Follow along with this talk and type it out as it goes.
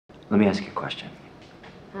Let me ask you a question.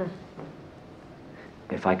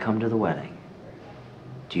 If I come to the wedding,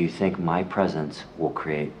 do you think my presence will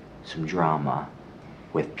create some drama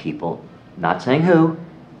with people, not saying who,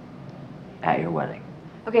 at your wedding?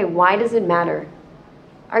 Okay, why does it matter?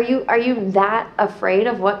 Are you that afraid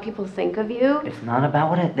of what people think of you? It's not about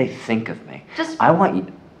what they think of me. Just I want you.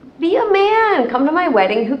 be a man. Come to my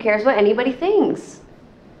wedding. Who cares what anybody thinks?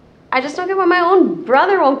 I just don't get why my own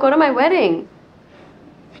brother won't go to my wedding.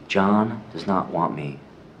 John does not want me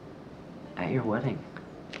at your wedding.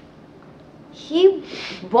 He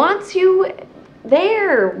wants you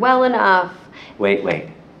there well enough. Wait.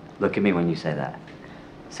 Look at me when you say that.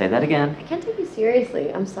 Say that again. I can't take you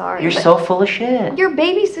seriously. I'm sorry. You're so full of shit. Your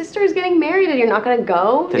baby sister is getting married and you're not going to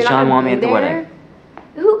go? Does John want me at the wedding?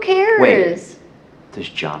 Who cares? Wait. Does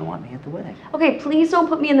John want me at the wedding? Okay, please don't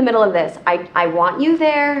put me in the middle of this. I want you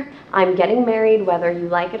there. I'm getting married whether you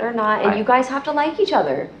like it or not. And you guys have to like each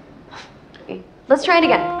other. Okay, let's try it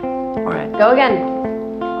again. All right. Go again.